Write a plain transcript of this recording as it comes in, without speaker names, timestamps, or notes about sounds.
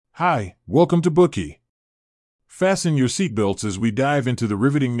Hi, welcome to Bookie. Fasten your seatbelts as we dive into the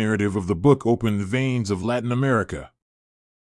riveting narrative of the book Open Veins of Latin America.